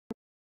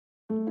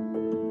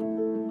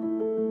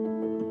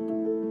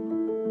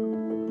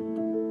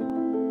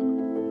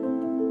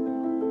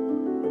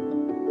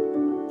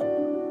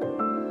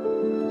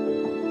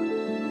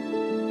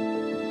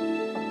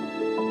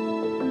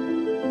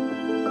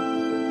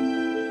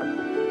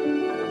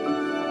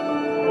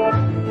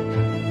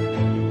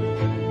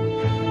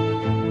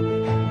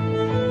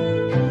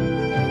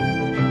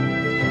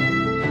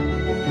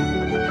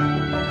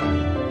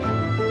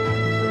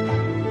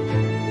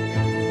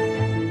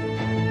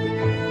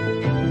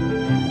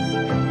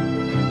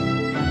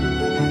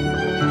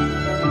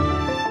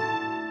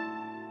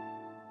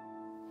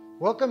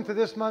Welcome to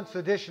this month's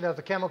edition of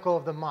the Chemical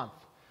of the Month.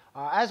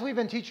 As we've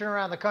been teaching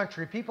around the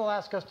country, people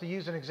ask us to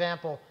use an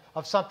example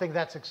of something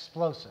that's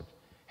explosive.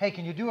 Hey,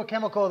 can you do a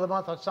Chemical of the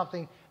Month on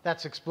something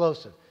that's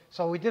explosive?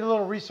 So we did a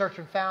little research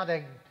and found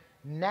a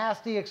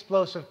nasty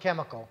explosive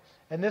chemical,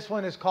 and this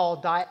one is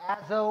called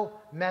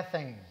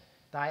diazomethane.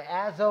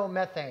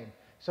 Diazomethane.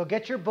 So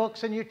get your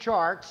books and your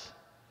charts,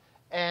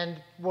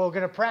 and we're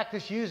going to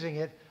practice using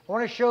it. I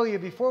want to show you,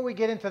 before we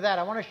get into that,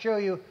 I want to show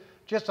you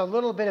just a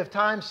little bit of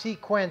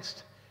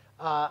time-sequenced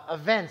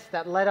events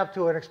that led up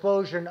to an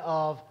explosion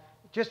of,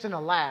 just in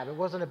a lab. It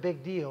wasn't a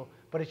big deal,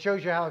 but it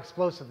shows you how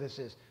explosive this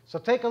is. So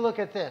take a look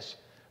at this.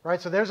 Right,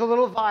 so there's a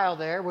little vial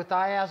there with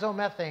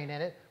diazomethane in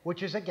it,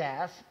 which is a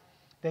gas.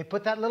 They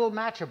put that little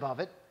match above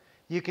it.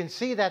 You can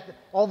see that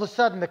all of a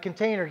sudden the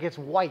container gets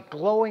white,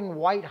 glowing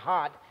white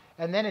hot,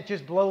 and then it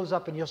just blows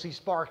up and you'll see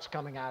sparks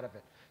coming out of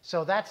it.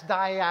 So that's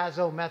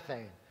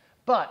diazomethane.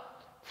 But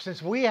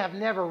since we have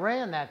never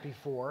ran that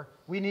before,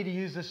 we need to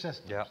use the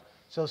system. Yeah.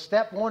 So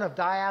step one of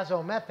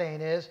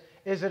diazomethane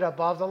is it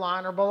above the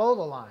line or below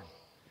the line?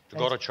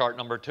 Go to chart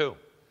number 2.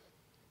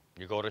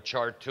 You go to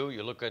chart 2,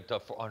 you look at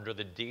under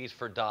the D's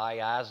for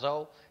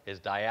diazo. Is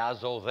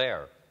diazo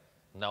there?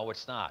 No,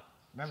 it's not.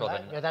 Remember so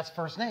that? Yeah, that's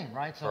first name,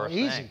 right? So first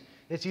easy. name.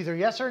 It's either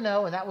yes or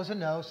no, and that was a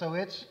no, so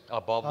it's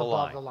above the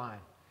line.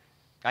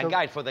 And So,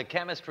 guys, for the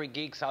chemistry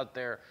geeks out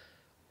there,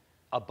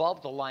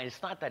 above the line,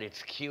 it's not that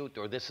it's cute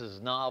or this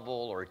is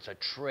novel or it's a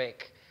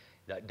trick.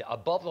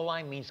 Above the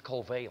line means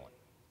covalent.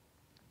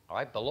 All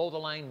right, below the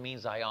line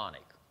means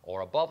ionic. Or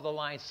above the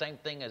line, same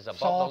thing as above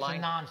salts the line.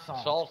 and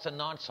non-salts. Salts and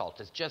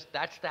non-salts. It's just,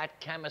 that's that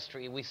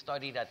chemistry we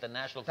studied at the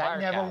National that Fire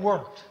never Academy.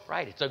 worked.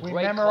 Right, it's a We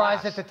great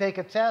memorized class. it to take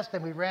a test,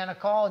 and we ran a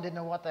call and didn't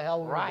know what the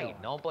hell we were doing.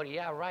 Right, nobody,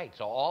 yeah, right.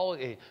 So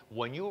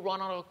when you run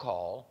on a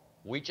call,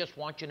 we just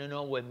want you to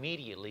know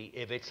immediately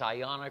if it's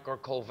ionic or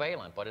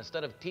covalent. But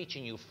instead of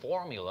teaching you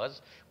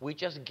formulas, we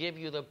just give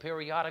you the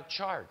periodic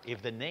chart.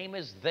 If the name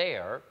is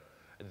there,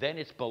 then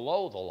it's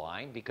below the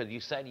line because you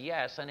said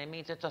yes, and it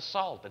means it's a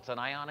salt. It's an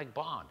ionic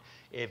bond.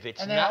 If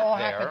it's And they not all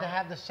there, happen to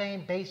have the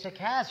same basic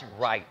hazards.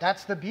 Right.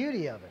 That's the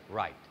beauty of it.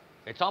 right.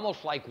 It's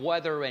almost like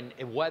weather and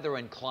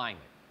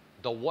climate.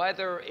 The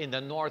weather in the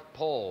North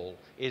Pole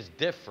is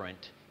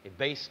different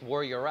based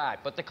where you're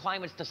at, but the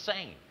climate's the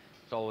same.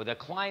 So the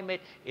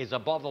climate is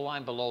above the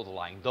line, below the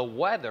line. The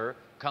weather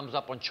comes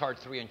up on chart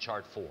 3 and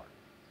chart 4.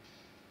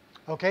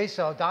 Okay,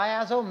 so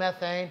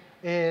diazomethane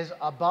is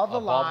above the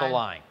line. Above the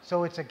line.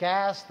 So it's a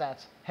gas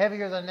that's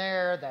heavier than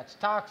air, that's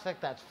toxic,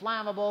 that's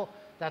flammable,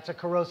 that's a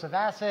corrosive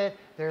acid.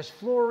 There's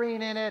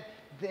fluorine in it.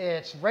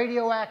 It's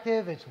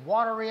radioactive, it's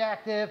water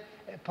reactive,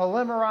 it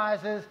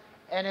polymerizes,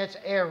 and it's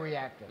air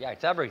reactive. Yeah,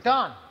 it's everything.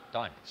 Done.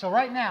 Done. So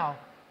right now,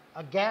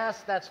 a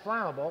gas that's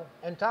flammable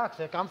and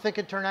toxic, I'm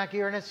thinking Ternacki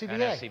or an SCBA.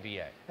 An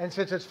SCBA. And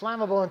since it's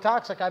flammable and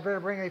toxic, I better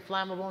bring a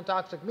flammable and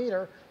toxic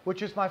meter,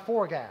 which is my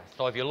 4 gas.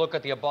 So if you look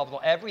at the above,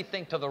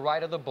 everything to the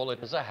right of the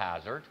bullet is a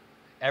hazard.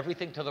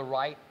 Everything to the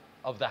right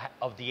of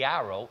the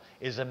arrow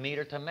is a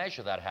meter to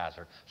measure that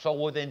hazard. So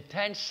within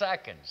 10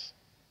 seconds,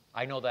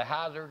 I know the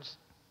hazards,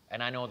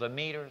 and I know the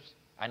meters,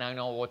 and I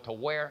know what to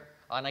wear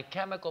on a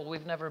chemical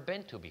we've never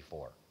been to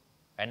before.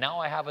 And now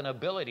I have an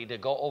ability to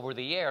go over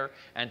the air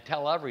and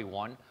tell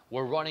everyone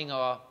we're running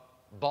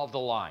above the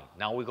line.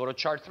 Now we go to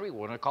chart 3.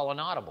 We're going to call an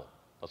audible.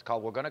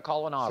 We're going to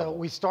call an audible. So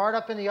we start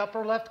up in the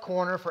upper left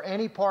corner for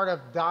any part of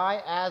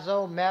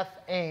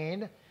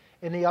diazomethane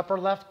in the upper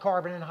left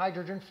carbon and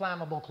hydrogen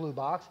flammable clue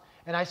box,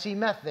 and I see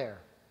meth there.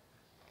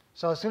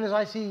 So as soon as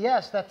I see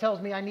yes, that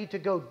tells me I need to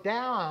go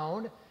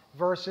down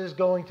versus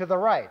going to the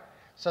right.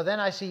 So then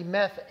I see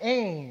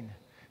methane.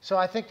 So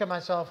I think to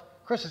myself,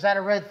 Chris, is that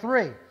a red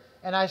 3?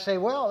 And I say,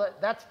 well,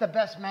 that's the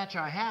best match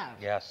I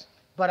have. Yes.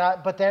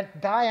 But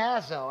that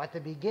diazo at the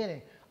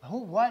beginning,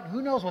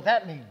 who knows what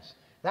that means?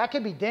 That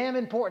could be damn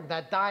important,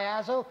 that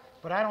diazo,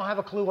 but I don't have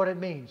a clue what it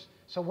means.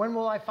 So when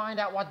will I find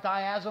out what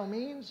diazo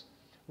means?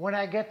 When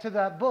I get to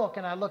the book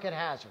and I look at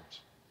hazards.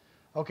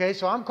 Okay,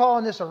 so I'm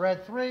calling this a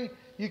red 3.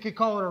 You could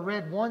call it a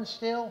red 1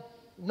 still.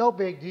 No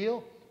big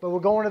deal, but we're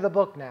going to the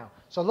book now.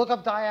 So look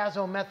up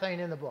diazomethane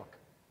in the book.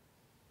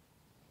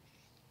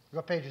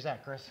 What page is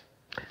that, Chris?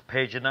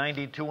 Page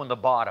 92 on the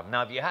bottom.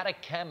 Now, if you had a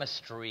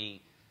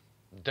chemistry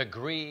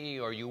degree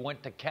or you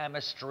went to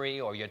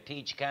chemistry or you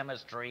teach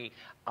chemistry,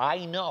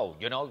 I know,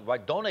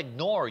 but don't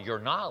ignore your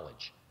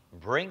knowledge.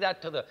 Bring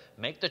that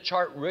make the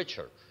chart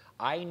richer.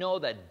 I know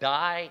that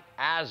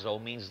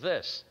diazo means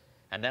this,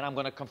 and then I'm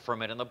going to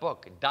confirm it in the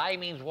book. Di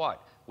means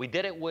what? We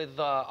did it with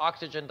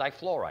oxygen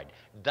difluoride.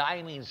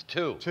 Di means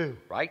 2. 2.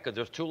 Right? Because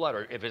there's 2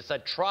 letters. If it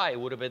said tri, it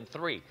would have been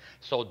 3.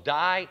 So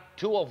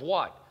 2 of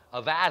what?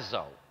 Of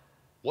azo.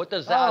 What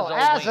does azo mean?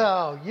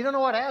 Azo. You don't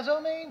know what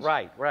azo means?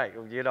 Right.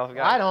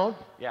 I don't.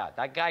 Yeah,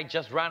 that guy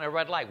just ran a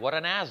red light. What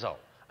an azo.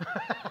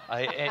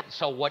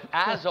 So what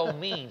azo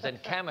means in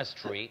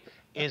chemistry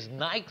is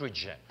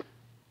nitrogen.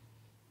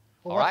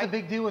 Well, what's the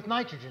big deal with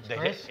nitrogen,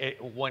 Chris? It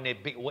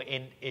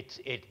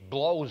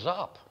blows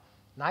up.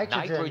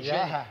 Nitrogen,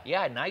 yeah.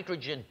 Yeah,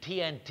 nitrogen,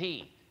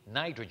 TNT,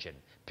 nitrogen.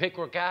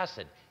 Picric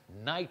acid,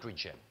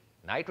 nitrogen.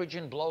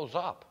 Nitrogen blows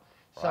up.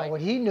 So Right?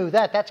 when he knew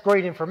that, that's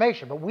great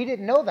information, but we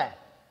didn't know that.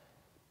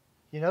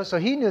 You know, so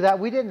he knew that,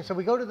 we didn't, so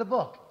we go to the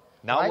book.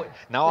 Now, right?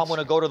 now I'm going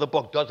to go to the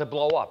book. Does it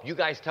blow up? You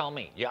guys tell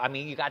me. Yeah, I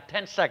mean, you got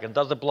 10 seconds.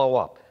 Does it blow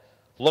up?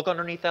 Look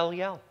underneath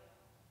LEL.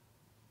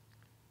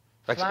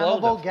 Flammable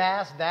Explosive.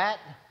 gas, that.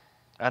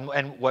 And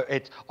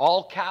it's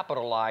all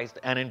capitalized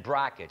and in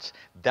brackets.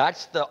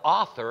 That's the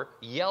author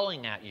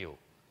yelling at you.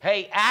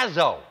 Hey,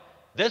 Azo,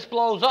 this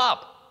blows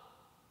up.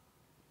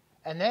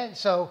 And then,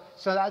 so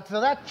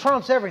that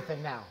trumps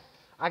everything now.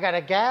 I got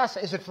a gas.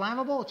 Is it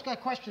flammable? It's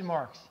got question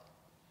marks.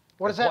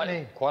 What does that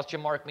mean?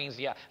 Question mark means,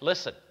 yeah.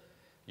 Listen,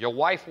 your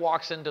wife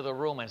walks into the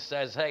room and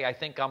says, hey, I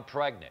think I'm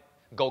pregnant.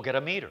 Go get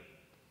a meter.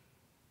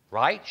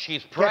 Right?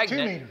 She's pregnant.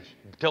 Get 2 meters.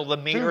 Till the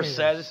meter meters.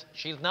 says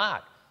she's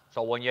not.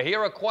 So when you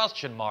hear a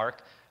question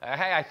mark,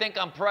 hey, I think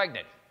I'm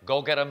pregnant.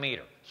 Go get a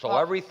meter. So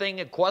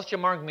everything, a question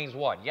mark means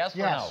what? Yes,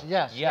 Yes, or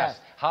no? yes.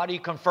 How do you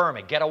confirm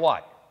it? Get a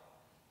what?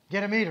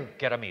 Get a meter.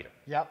 Get a meter.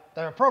 Yep,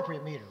 the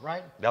appropriate meter,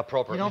 right? The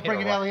appropriate meter. You don't bring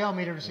meter, an right. LEL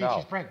meter to see if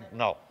she's pregnant.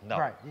 No.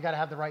 Right, you got to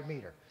have the right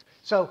meter.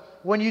 So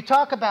when you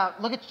talk about,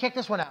 check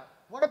this one out.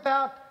 What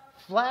about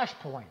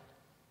Flashpoint?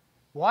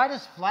 Why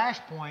does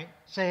Flashpoint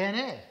say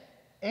NA?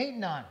 Ain't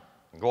none.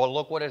 Go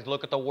look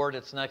at the word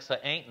that's next to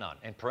ain't none,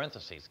 in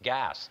parentheses,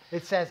 gas.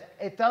 It says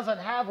it doesn't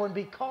have one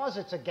because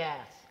it's a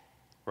gas.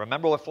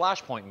 Remember what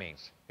flashpoint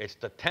means. It's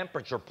the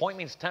temperature. Point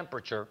means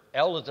temperature.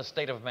 L is the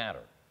state of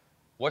matter.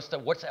 What's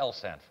L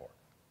stand for?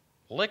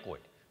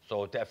 Liquid.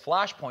 So that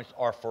flashpoints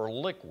are for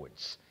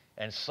liquids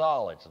and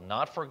solids,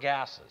 not for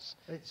gases.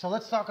 So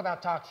let's talk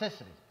about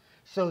toxicity.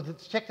 So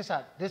check this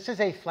out. This is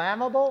a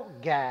flammable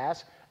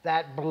gas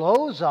that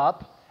blows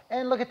up,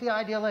 and look at the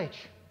ideal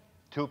H.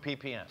 2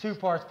 ppm. 2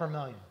 parts per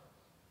million.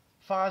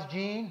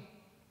 Phosgene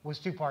was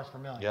 2 parts per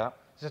million. Yeah.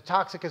 It's as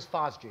toxic as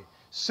phosgene.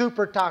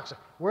 Super toxic.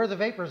 Where are the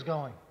vapors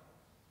going?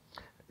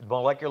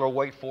 Molecular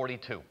weight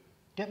 42.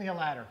 Get me a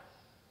ladder.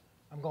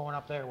 I'm going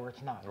up there where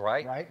it's not.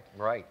 Right? Right?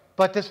 Right.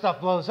 But this stuff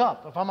blows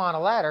up. If I'm on a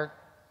ladder,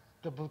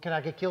 can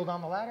I get killed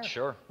on the ladder?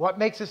 Sure. What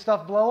makes this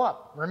stuff blow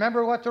up?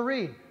 Remember what to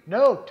read.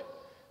 Note.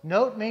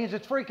 Note means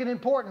it's freaking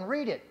important.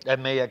 Read it. It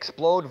may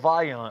explode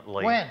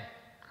violently. When?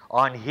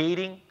 On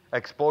heating,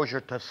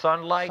 exposure to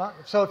sunlight.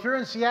 So if you're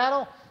in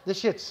Seattle, this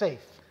shit's safe.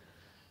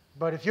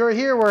 But if you're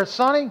here where it's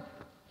sunny,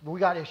 we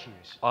got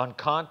issues. On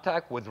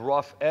contact with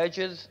rough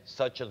edges,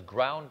 such as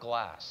ground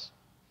glass.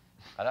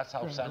 Now, that's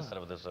how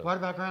sensitive this is. What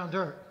about ground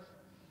dirt?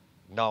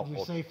 No.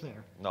 You're safe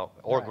there. No,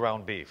 or Right.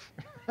 ground beef.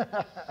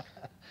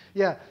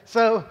 Yeah,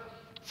 so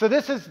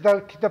this is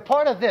the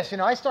part of this. You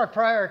know, I start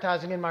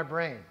prioritizing in my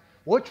brain.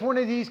 Which one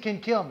of these can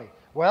kill me?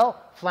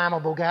 Well,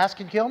 flammable gas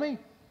can kill me.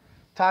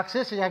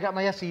 Toxicity, I got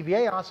my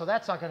SCBA on, so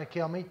that's not going to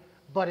kill me.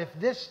 But if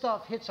this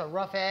stuff hits a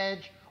rough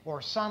edge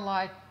or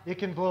sunlight, it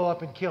can blow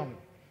up and kill me.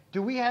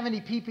 Do we have any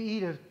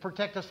PPE to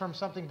protect us from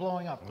something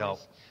blowing up? No.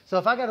 Chris? So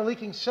if I got a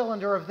leaking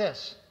cylinder of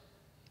this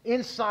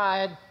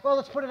inside, well,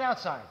 let's put it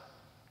outside.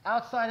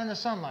 Outside in the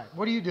sunlight.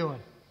 What are you doing?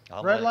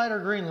 Red light or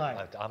green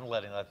light? I'm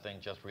letting that thing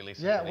just release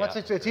into Yeah, the it's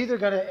atmosphere. either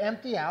going to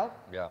empty out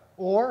Yeah.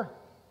 or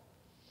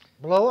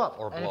blow up.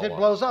 Or and if blow it up.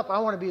 blows up, I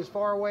want to be as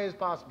far away as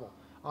possible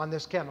on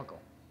this chemical.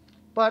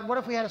 But what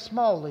if we had a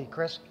small leak,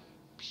 Chris?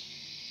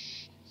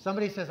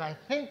 Somebody says, I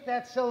think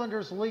that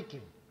cylinder's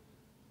leaking.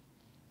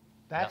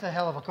 That's a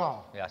hell of a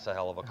call. Yeah, that's a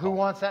hell of a call. Who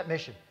wants that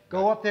mission?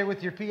 Go up there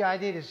with your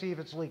PID to see if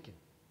it's leaking.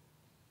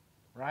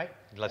 Right?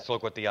 Let's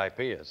look what the IP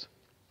is.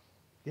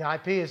 The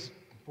IP is,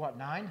 what,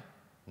 9?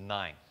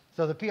 9.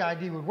 So the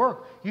PID would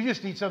work. You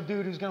just need some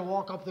dude who's going to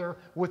walk up there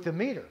with the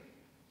meter.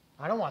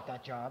 I don't want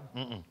that job.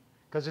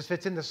 Because if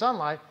it's in the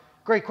sunlight,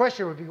 great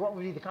question would be, what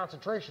would be the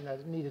concentration that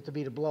it needed to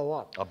be to blow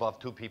up? Above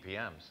 2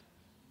 ppms.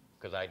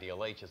 Because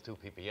ideal H is 2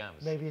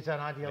 ppms. Maybe it's an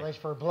ideal H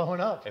for blowing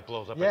up. It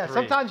blows up yeah, at 3.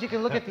 sometimes you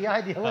can look at the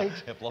ideal H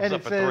It blows and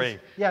up it at says, 3.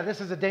 yeah,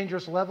 this is a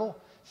dangerous level.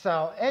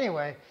 So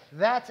anyway,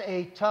 that's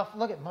a tough,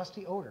 look at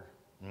musty odor.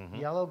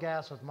 Yellow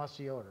gas with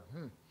musty odor.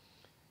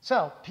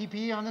 So,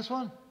 PPE on this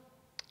one?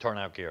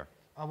 Turnout gear.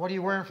 What are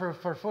you wearing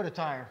for foot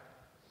attire?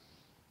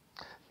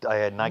 I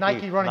had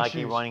Nike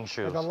running running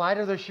shoes. The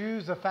lighter the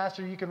shoes, the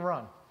faster you can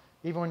run,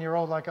 even when you're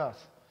old like us.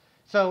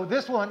 So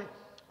this one,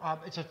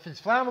 it's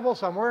flammable,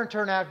 so I'm wearing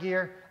turnout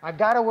gear. I've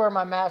got to wear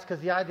my mask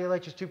because the ideal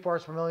H is 2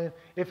 parts per million.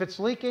 If it's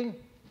leaking,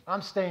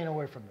 I'm staying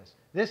away from this.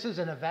 This is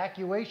an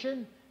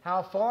evacuation.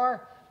 How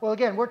far? Well,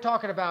 again, we're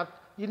talking about,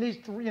 you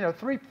need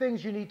 3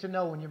 things you need to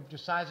know when you're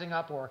just sizing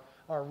up or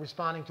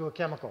responding to a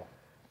chemical.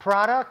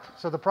 Product,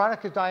 so the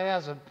product is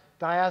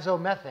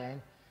diazomethane.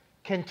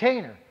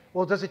 Container,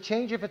 well, does it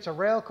change if it's a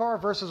rail car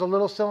versus a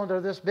little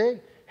cylinder this big?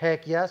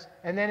 Heck yes.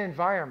 And then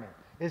environment.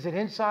 Is it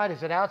inside?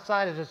 Is it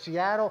outside? Is it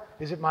Seattle?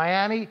 Is it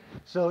Miami?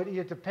 So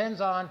it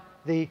depends on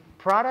the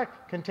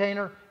product,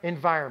 container,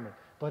 environment.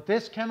 But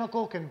this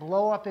chemical can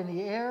blow up in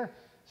the air,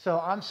 so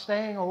I'm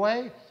staying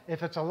away.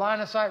 If it's a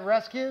line of sight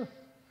rescue,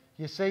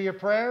 you say your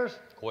prayers.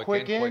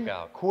 Quick in, quick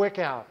out. Quick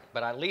out.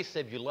 But at least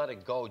if you let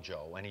it go,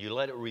 Joe, and you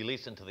let it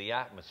release into the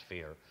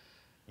atmosphere,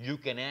 you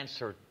can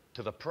answer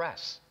to the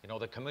press. You know,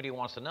 the committee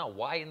wants to know,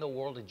 why in the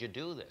world did you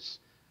do this?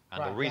 And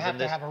right. the reason you have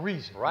to have a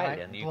reason. Right,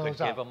 and you could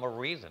give them a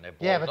reason. It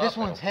blows yeah, but this up,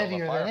 one's it'll kill the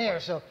heavier than air,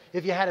 fireplace. so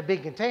if you had a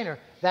big container,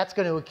 that's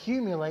going to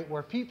accumulate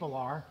where people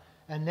are,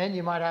 and then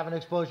you might have an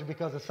explosion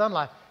because of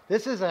sunlight.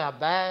 This is a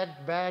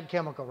bad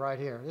chemical right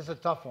here. This is a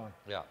tough one.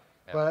 Yeah.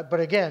 Yeah. But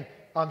again,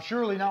 I'm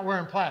surely not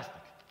wearing plastic.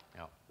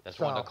 Yeah. That's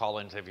one to call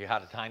in. If you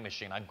had a time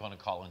machine, I'm going to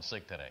call in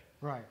sick today.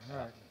 Right.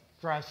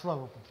 Drive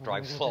slow.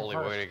 Drive slowly.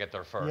 We're going to get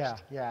there first.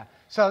 Yeah.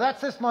 So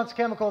that's this month's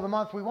chemical of the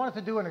month. We wanted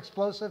to do an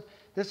explosive.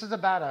 This is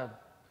about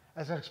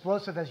as an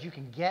explosive as you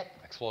can get.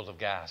 Explosive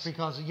gas.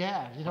 Because,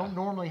 you don't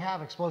normally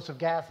have explosive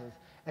gases,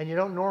 and you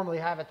don't normally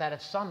have it that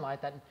it's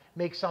sunlight that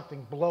makes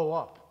something blow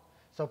up.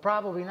 So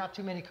probably not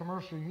too many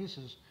commercial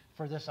uses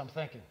for this, I'm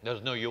thinking.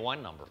 There's no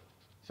UN number.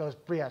 So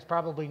it's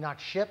probably not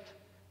shipped.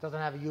 Doesn't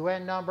have a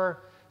UN number.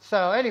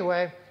 So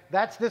anyway,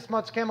 that's this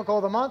month's chemical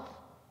of the month.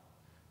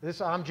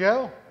 I'm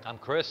Joe. I'm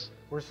Chris.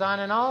 We're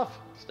signing off.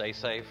 Stay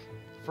safe.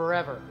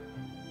 Forever.